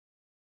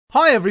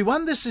Hi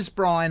everyone, this is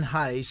Brian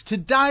Hayes.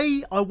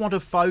 Today I want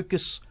to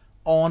focus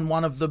on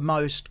one of the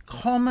most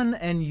common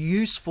and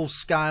useful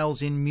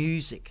scales in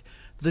music,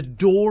 the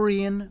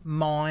Dorian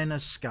minor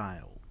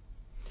scale.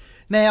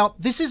 Now,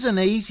 this is an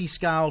easy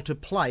scale to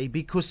play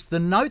because the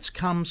notes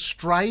come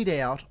straight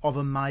out of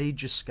a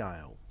major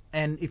scale.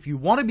 And if you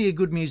want to be a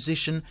good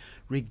musician,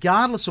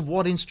 regardless of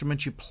what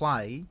instrument you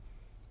play,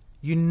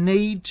 you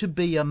need to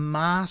be a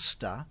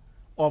master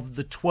of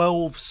the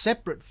 12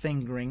 separate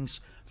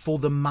fingerings for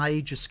the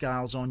major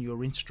scales on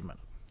your instrument.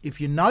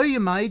 If you know your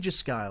major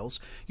scales,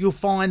 you'll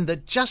find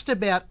that just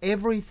about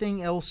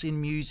everything else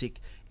in music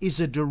is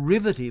a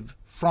derivative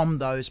from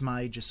those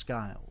major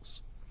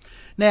scales.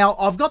 Now,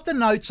 I've got the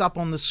notes up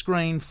on the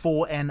screen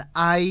for an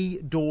A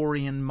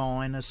Dorian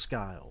minor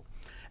scale.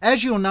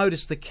 As you'll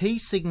notice, the key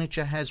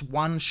signature has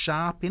one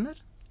sharp in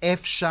it,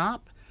 F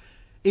sharp.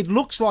 It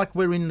looks like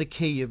we're in the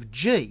key of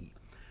G,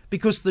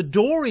 because the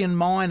Dorian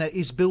minor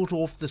is built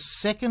off the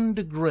second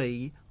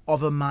degree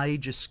of a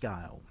major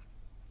scale.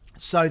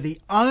 So the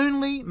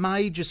only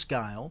major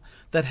scale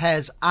that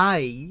has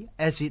A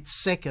as its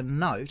second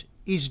note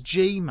is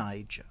G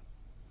major.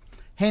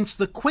 Hence,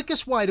 the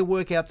quickest way to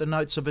work out the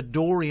notes of a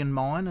Dorian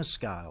minor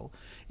scale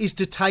is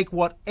to take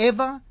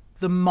whatever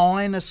the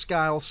minor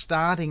scale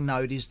starting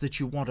note is that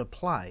you want to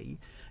play,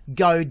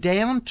 go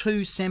down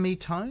 2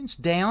 semitones,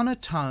 down a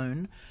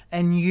tone,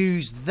 and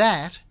use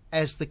that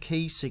as the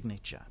key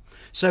signature.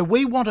 So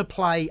we want to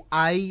play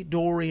A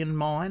Dorian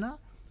minor.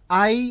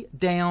 A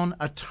down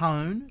a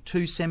tone,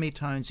 2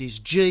 semitones is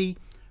G.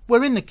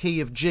 We're in the key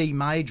of G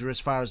major as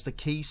far as the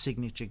key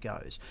signature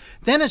goes.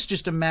 Then it's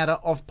just a matter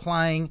of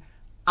playing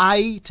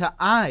A to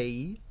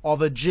A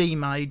of a G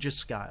major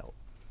scale.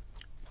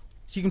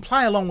 So you can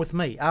play along with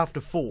me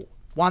after 4.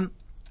 1,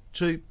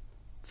 2,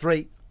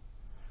 3.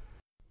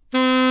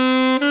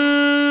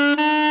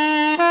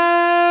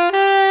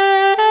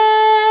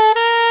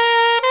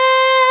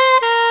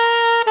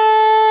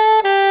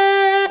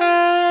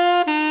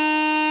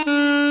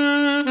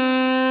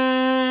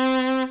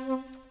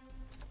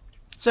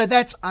 So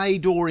that's A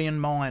Dorian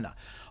minor.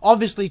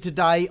 Obviously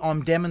today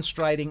I'm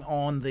demonstrating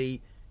on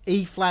the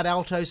E flat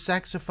alto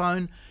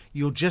saxophone.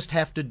 You'll just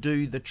have to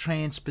do the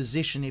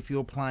transposition if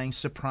you're playing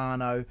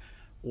soprano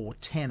or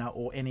tenor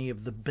or any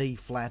of the B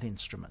flat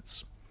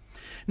instruments.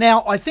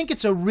 Now, I think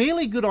it's a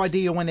really good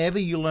idea whenever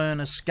you learn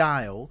a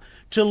scale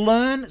to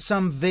learn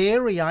some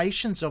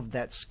variations of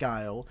that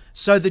scale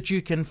so that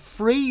you can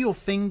free your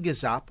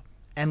fingers up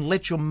and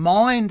let your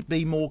mind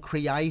be more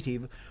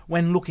creative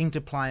when looking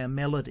to play a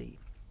melody.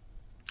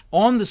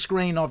 On the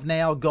screen I've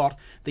now got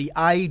the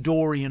A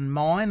Dorian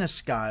minor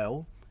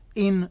scale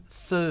in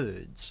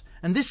thirds.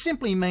 And this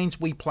simply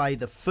means we play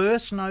the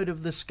first note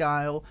of the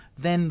scale,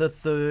 then the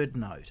third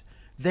note,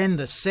 then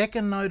the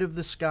second note of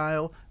the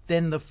scale,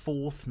 then the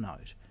fourth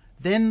note,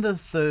 then the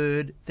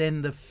third,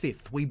 then the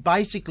fifth. We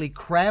basically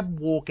crab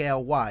walk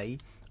our way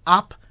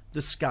up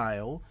the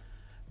scale,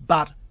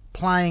 but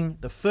playing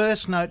the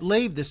first note,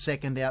 leave the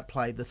second out,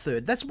 play the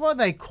third. That's why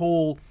they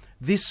call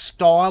this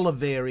style of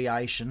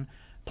variation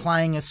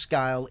playing a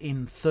scale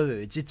in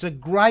thirds. It's a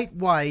great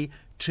way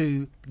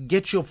to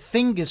get your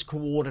fingers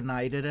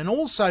coordinated and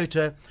also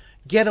to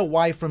get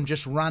away from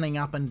just running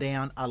up and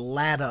down a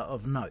ladder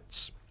of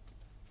notes.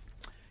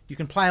 You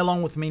can play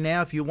along with me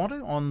now if you want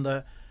to on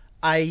the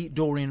A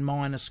Dorian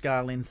minor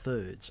scale in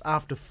thirds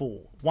after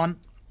 4. 1,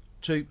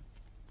 2,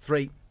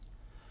 3.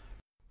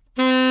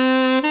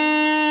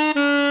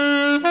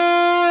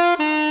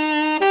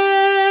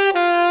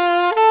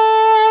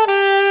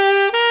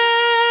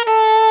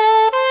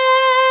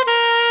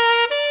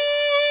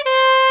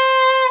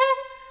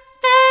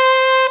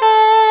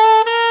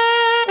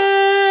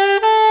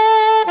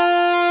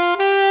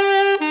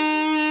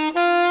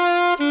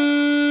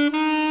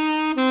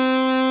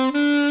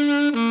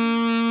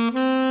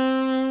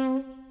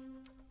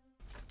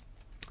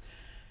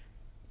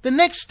 The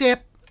next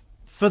step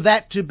for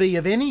that to be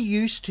of any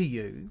use to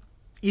you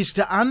is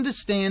to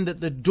understand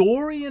that the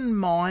Dorian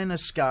minor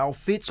scale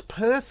fits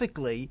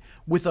perfectly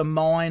with a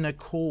minor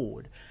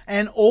chord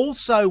and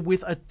also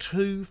with a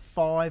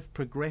 2-5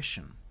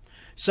 progression.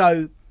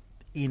 So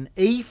in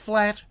E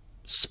flat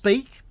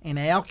speak, in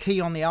our key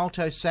on the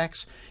alto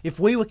sax, if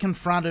we were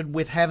confronted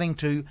with having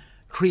to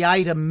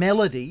create a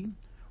melody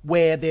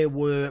where there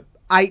were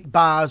 8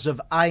 bars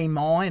of A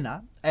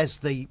minor as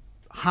the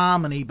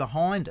harmony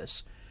behind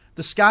us,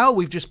 the scale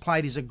we've just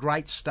played is a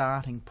great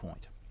starting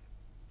point.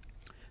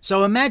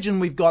 So imagine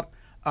we've got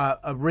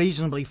a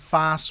reasonably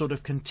fast sort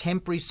of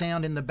contemporary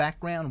sound in the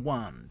background.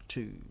 1,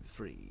 2,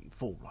 3,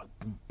 4, like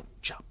boom, boom,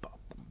 chop,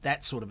 boom,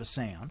 that sort of a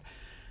sound.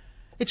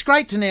 It's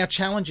great to now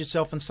challenge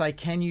yourself and say,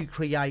 can you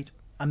create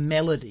a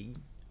melody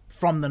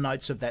from the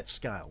notes of that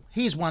scale?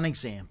 Here's one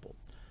example.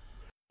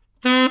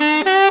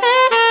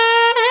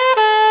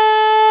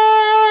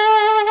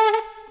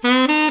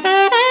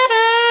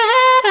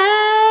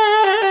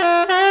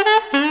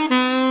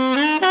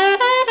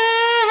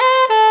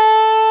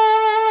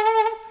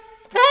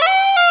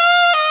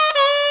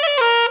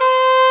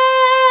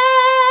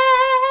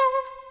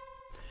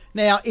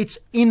 Now, it's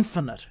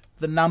infinite,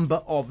 the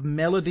number of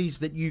melodies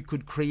that you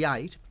could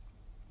create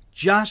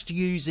just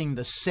using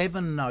the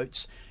 7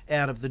 notes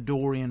out of the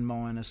Dorian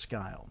minor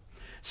scale.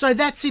 So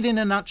that's it in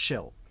a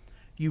nutshell.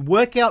 You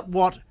work out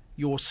what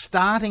your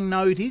starting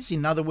note is.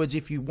 In other words,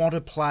 if you want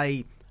to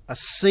play a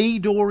C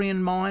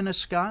Dorian minor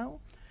scale,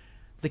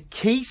 the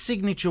key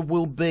signature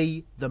will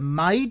be the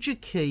major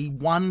key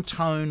 1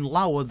 tone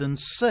lower than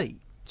C.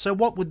 So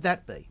what would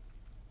that be?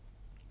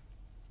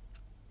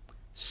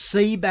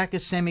 C back a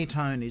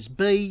semitone is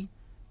B,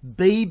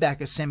 B back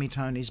a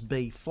semitone is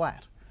B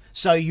flat.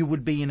 So you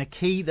would be in a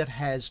key that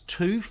has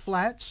 2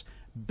 flats,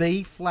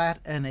 B flat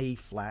and E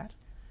flat.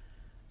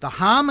 The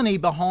harmony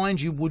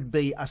behind you would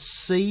be a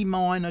C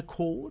minor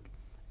chord,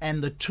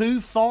 and the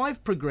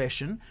 2/5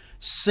 progression,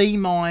 C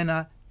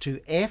minor to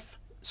F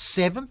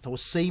 7th, or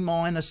C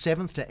minor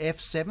 7th to F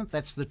 7th,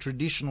 that's the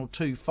traditional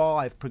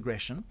 2/5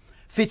 progression,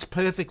 fits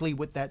perfectly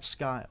with that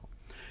scale.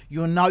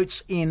 Your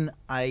notes in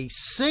a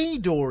C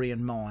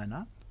Dorian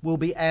minor will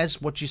be as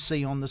what you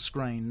see on the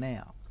screen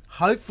now.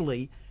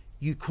 Hopefully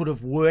you could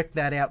have worked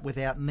that out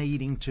without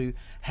needing to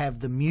have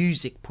the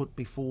music put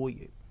before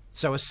you.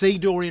 So a C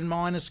Dorian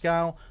minor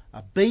scale,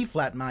 a B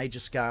flat major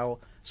scale,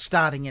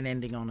 starting and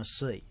ending on a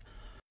C.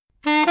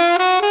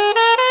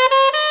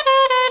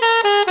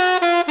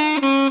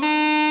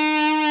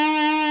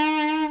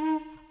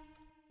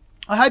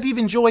 I hope you've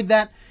enjoyed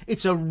that.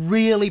 It's a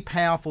really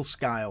powerful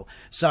scale.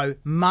 So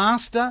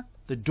master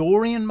the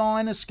Dorian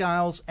minor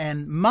scales,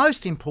 and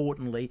most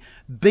importantly,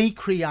 be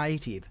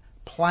creative.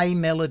 Play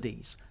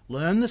melodies.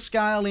 Learn the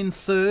scale in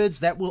thirds.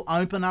 That will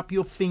open up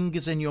your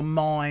fingers and your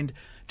mind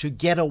to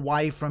get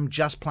away from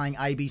just playing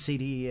A, B, C,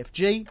 D, E, F,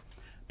 G.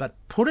 But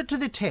put it to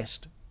the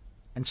test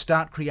and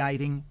start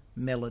creating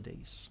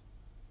melodies.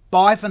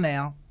 Bye for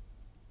now.